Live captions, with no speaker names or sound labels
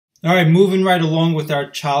All right, moving right along with our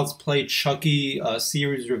Child's Play Chucky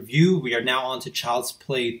series review, we are now on to Child's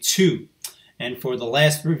Play 2. And for the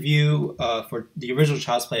last review, for the original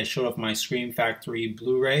Child's Play, I showed off my Scream Factory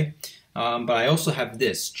Blu-ray. But I also have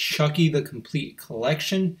this, Chucky the Complete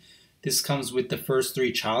Collection. This comes with the first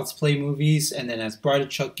 3 Child's Play movies, and then has Bride of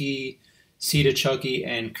Chucky, Seed of Chucky,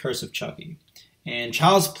 and Curse of Chucky. And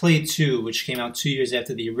Child's Play 2, which came out 2 years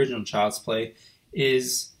after the original Child's Play,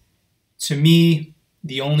 is, to me,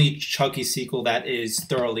 the only Chucky sequel that is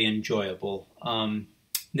thoroughly enjoyable.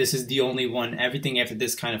 This is the only one. Everything after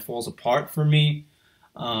this kind of falls apart for me.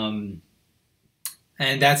 And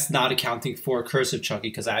that's not accounting for Curse of Chucky,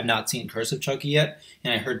 because I have not seen Curse of Chucky yet,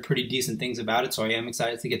 and I heard pretty decent things about it, so I am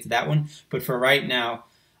excited to get to that one. But for right now,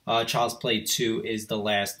 Child's Play 2 is the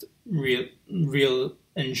last real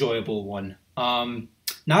enjoyable one.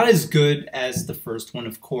 Not as good as the first one,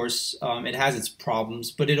 of course. It has its problems,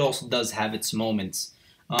 but it also does have its moments.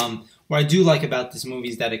 What I do like about this movie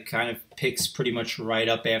is that it kind of picks pretty much right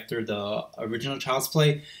up after the original Child's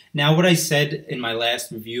Play. Now, what I said in my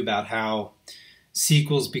last review about how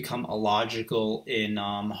sequels become illogical in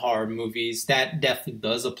horror movies, that definitely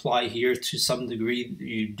does apply here to some degree.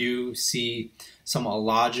 You do see some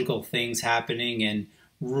illogical things happening, and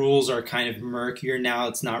rules are kind of murkier now.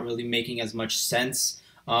 It's not really making as much sense.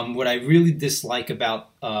 What I really dislike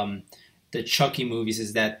about the Chucky movies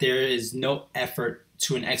is that there is no effort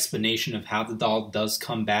to an explanation of how the doll does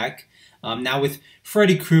come back. Now with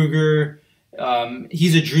Freddy Krueger,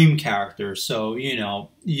 he's a dream character, so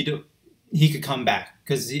he could come back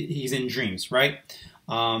because he's in dreams, right?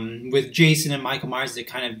 With Jason and Michael Myers, they're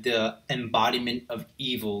kind of the embodiment of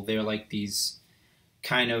evil. They're like these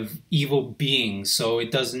kind of evil beings, so it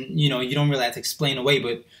doesn't, you don't really have to explain away.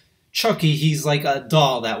 But Chucky, he's like a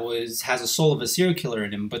doll that has a soul of a serial killer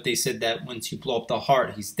in him, but they said that once you blow up the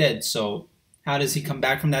heart, he's dead. So how does he come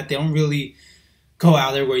back from that? They don't really go out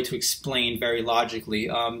of their way to explain very logically.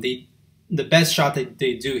 The best shot that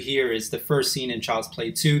they do here is the first scene in Child's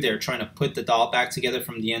Play 2. They're trying to put the doll back together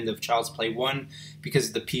from the end of Child's Play 1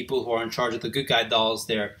 because the people who are in charge of the good guy dolls,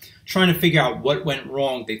 they're trying to figure out what went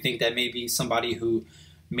wrong. They think that maybe somebody who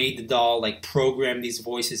made the doll like program these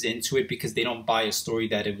voices into it, because they don't buy a story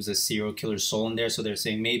that it was a serial killer's soul in there. So they're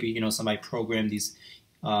saying maybe somebody programmed these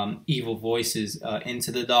evil voices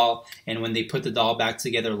into the doll, and when they put the doll back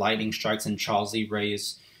together, lightning strikes and Charles Lee Ray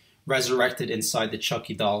is resurrected inside the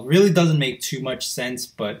Chucky doll. Really doesn't make too much sense,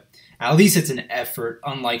 but at least it's an effort,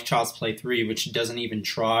 unlike Child's Play 3, which doesn't even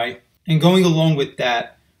try. And going along with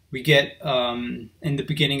that, we get in the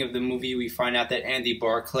beginning of the movie, we find out that Andy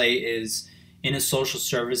Barclay is in a social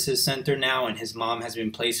services center now, and his mom has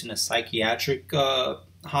been placed in a psychiatric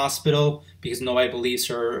hospital because nobody believes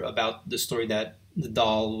her about the story that the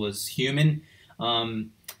doll was human.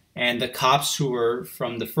 And the cops who were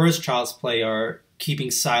from the first Child's Play are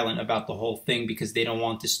keeping silent about the whole thing because they don't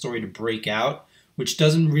want this story to break out, which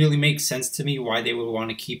doesn't really make sense to me why they would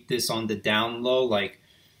want to keep this on the down low. Like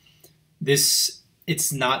this,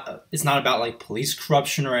 it's not about like police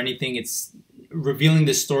corruption or anything. It's revealing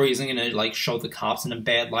this story isn't going to like show the cops in a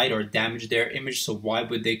bad light or damage their image, so why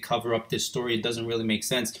would they cover up this story? It doesn't really make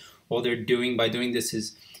sense. All they're doing by doing this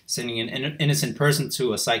is sending an innocent person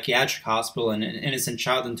to a psychiatric hospital and an innocent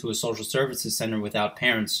child into a social services center without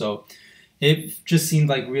parents. So it just seemed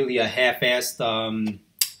like really a half-assed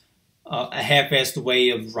way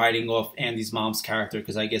of writing off Andy's mom's character,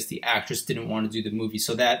 because I guess the actress didn't want to do the movie.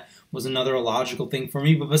 So that was another illogical thing for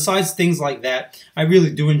me. But besides things like that, I really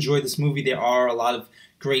do enjoy this movie. There are a lot of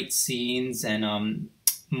great scenes and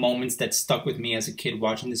moments that stuck with me as a kid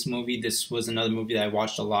watching this movie. This was another movie that I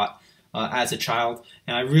watched a lot as a child.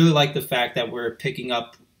 And I really like the fact that we're picking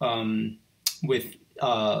up with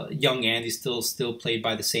young Andy, still played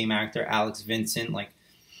by the same actor, Alex Vincent. Like,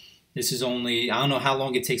 this is only, I don't know how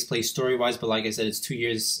long it takes place story-wise, but like I said, it's 2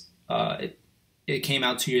 years, it came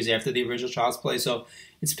out 2 years after the original Child's Play, so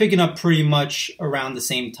it's picking up pretty much around the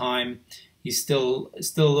same time. He's still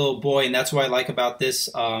a little boy, and that's what I like about this.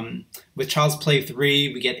 With Child's Play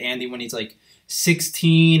 3, we get Andy when he's like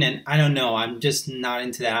 16, and I don't know, I'm just not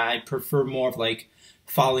into that. I prefer more of like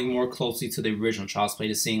following more closely to the original Child's Play,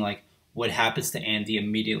 to seeing like what happens to Andy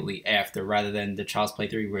immediately after, rather than the Child's Play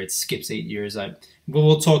 3 where it skips 8 years.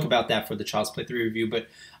 We'll talk about that for the Child's Play 3 review, but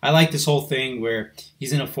I like this whole thing where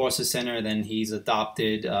he's in a foster center, then he's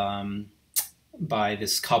adopted by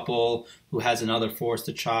this couple who has another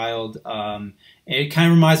foster child. It kind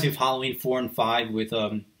of reminds me of Halloween 4 and 5 with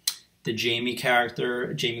the Jamie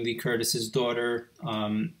character, Jamie Lee Curtis's daughter,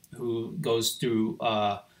 who goes to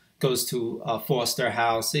a foster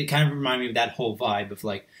house. It kind of reminded me of that whole vibe of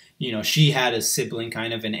like, you know, she had a sibling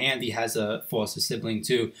kind of, and Andy has a foster sibling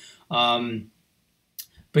too.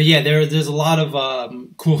 But yeah, there's a lot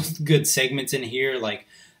of cool, good segments in here, like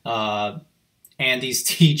Andy's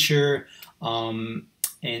teacher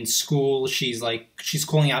in school. She's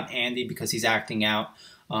calling out Andy because he's acting out.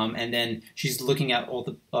 And then she's looking at all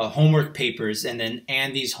the homework papers, and then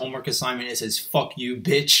Andy's homework assignment is says "fuck you,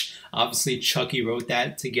 bitch." Obviously, Chucky wrote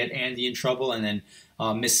that to get Andy in trouble, and then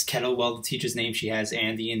Miss Kettlewell, the teacher's name, she has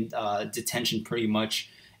Andy in detention pretty much,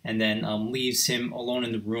 and then leaves him alone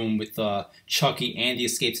in the room with Chucky. Andy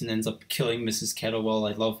escapes and ends up killing Mrs. Kettlewell.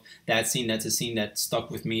 I love that scene. That's a scene that stuck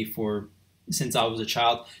with me since I was a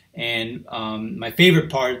child. And my favorite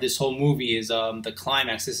part of this whole movie is the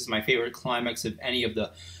climax. This is my favorite climax of any of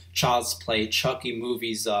the Child's Play Chucky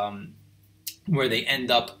movies, where they end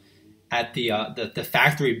up at the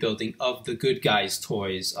factory building of the good guys'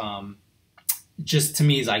 toys. Just to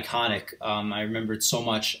me is iconic. I remember it so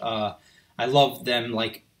much. I love them,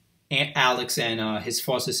 like Aunt Alex and his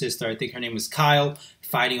foster sister, I think her name was Kyle,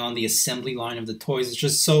 fighting on the assembly line of the toys. It's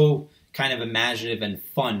just so kind of imaginative and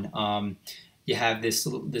fun. You have this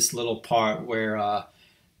little part where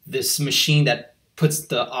this machine that puts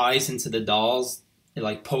the eyes into the dolls, it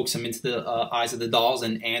like pokes them into the eyes of the dolls,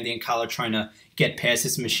 and Andy and Kyle are trying to get past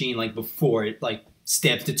this machine like before it like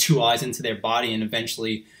stabs the two eyes into their body, and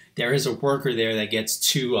eventually there is a worker there that gets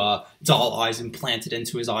two doll eyes implanted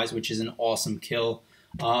into his eyes, which is an awesome kill.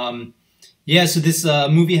 Yeah, so this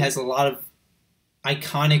movie has a lot of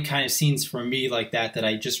iconic kind of scenes for me like that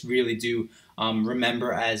I just really do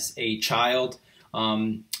remember as a child.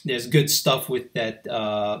 There's good stuff with that.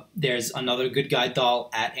 There's another good guy doll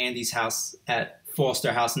at Andy's house, at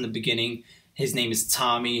Foster House in the beginning. His name is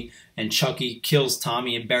Tommy, and Chucky kills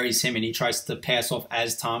Tommy and buries him, and he tries to pass off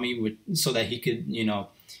as Tommy so that he could, you know,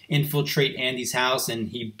 infiltrate Andy's house, and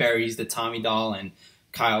he buries the Tommy doll, and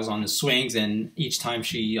Kyle's on the swings, and each time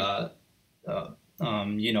she, you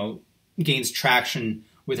know, gains traction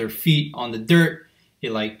with her feet on the dirt,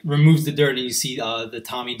 it like removes the dirt, and you see the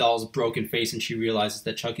Tommy doll's broken face, and she realizes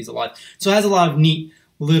that Chucky's alive. So it has a lot of neat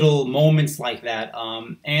little moments like that,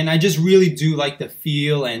 and I just really do like the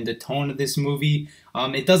feel and the tone of this movie.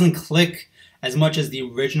 It doesn't click as much as the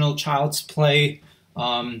original Child's Play.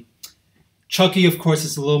 Chucky, of course,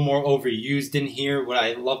 is a little more overused in here. What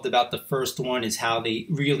I loved about the first one is how they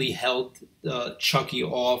really held Chucky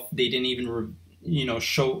off. They didn't even you know,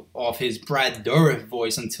 show off his Brad Dourif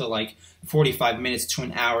voice until like 45 minutes to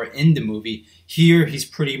an hour in the movie. Here, he's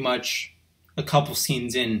pretty much a couple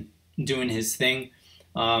scenes in doing his thing.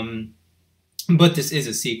 But this is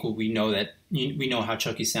a sequel. We know that we know how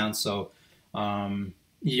Chucky sounds, so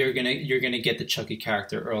you're gonna get the Chucky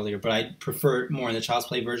character earlier. But I prefer it more in the Child's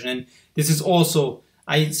Play version. And this is also,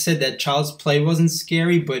 I said that Child's Play wasn't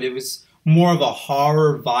scary, but it was more of a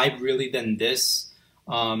horror vibe really than this.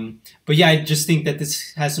 But yeah, I just think that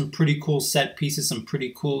this has some pretty cool set pieces, some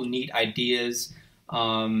pretty cool, neat ideas.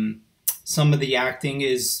 Some of the acting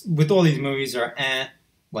is, with all these movies, are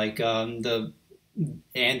like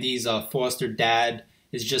Andy's foster dad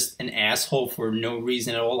is just an asshole for no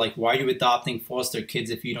reason at all. Like, why are you adopting foster kids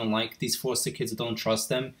if you don't like these foster kids or don't trust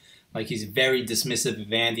them? Like, he's very dismissive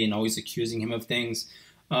of Andy and always accusing him of things.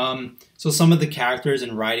 So some of the characters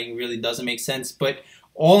and writing really doesn't make sense. But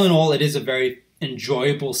all in all, it is a very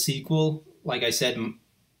enjoyable sequel. Like I said,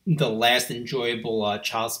 the last enjoyable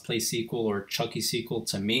Child's Play sequel or Chucky sequel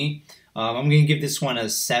to me. I'm going to give this one a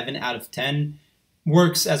 7 out of 10.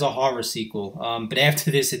 Works as a horror sequel. But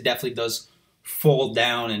after this, it definitely does fall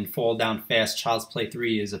down and fall down fast. Child's Play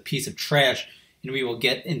 3 is a piece of trash, and we will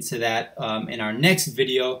get into that in our next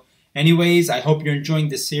video. Anyways, I hope you're enjoying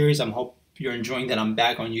this series. I hope you're enjoying that I'm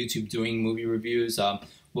back on YouTube doing movie reviews.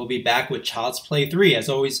 We'll be back with Child's Play 3. As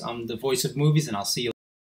always, I'm the voice of movies, and I'll see you